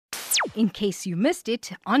in case you missed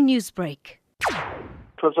it on Newsbreak.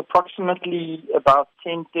 It was approximately about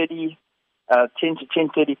 10 to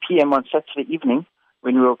 10:30 p.m. on Saturday evening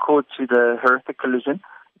when we were called to the horrific collision.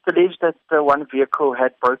 It's alleged that one vehicle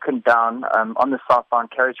had broken down on the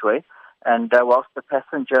southbound carriageway, and whilst the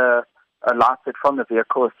passenger alighted from the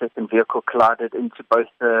vehicle, a second vehicle collided into both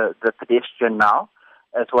the pedestrian now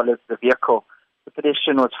as well as the vehicle. The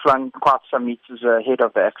pedestrian was flung quite some meters ahead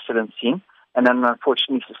of the accident scene, and then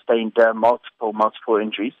unfortunately sustained multiple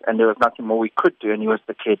injuries, and there was nothing more we could do, and he was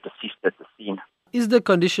declared deceased at the scene. Is the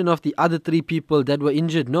condition of the other 3 people that were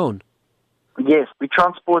injured known? Yes, we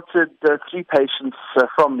transported 3 patients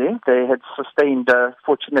from there. They had sustained,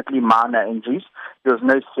 fortunately, minor injuries. There was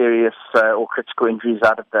no serious or critical injuries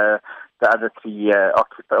out of the other 3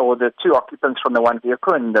 or the 2 occupants from the one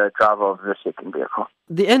vehicle and the driver of the second vehicle.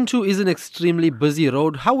 The N2 is an extremely busy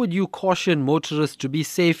road. How would you caution motorists to be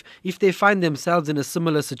safe if they find themselves in a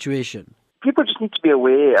similar situation? People just need to be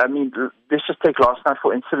aware. I mean, let's just take last night,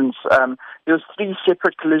 for instance. There was 3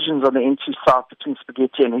 separate collisions on the N2 South between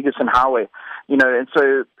Pedestrian and Higginson Highway. And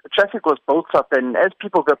so traffic was built up, and as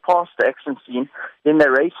people go past the accident scene, then they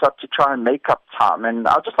race up to try and make up time. And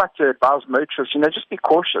I'd just like to advise motorists, just be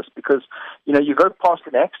cautious, because, you go past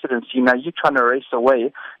an accident scene, now you're trying to race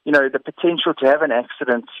away. The potential to have an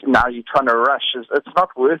accident, now you're trying to rush, it's not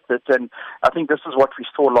worth it. And I think this is what we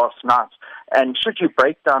saw last night. And should you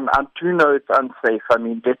break down, I do know it's unsafe. I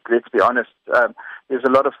mean, let's be honest. There's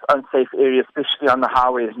a lot of unsafe areas, especially on the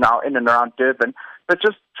highways now in and around Durban. But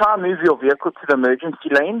just try and move your vehicle to the emergency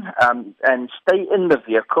lane and stay in the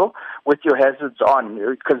vehicle with your hazards on,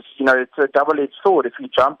 because, it's a double-edged sword. If you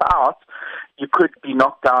jump out, you could be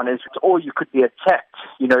knocked down, or you could be attacked,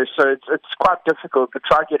 so it's quite difficult, but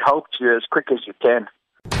try to get help to you as quick as you can.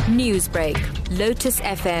 Newsbreak, Lotus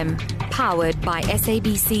FM, powered by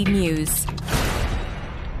SABC News.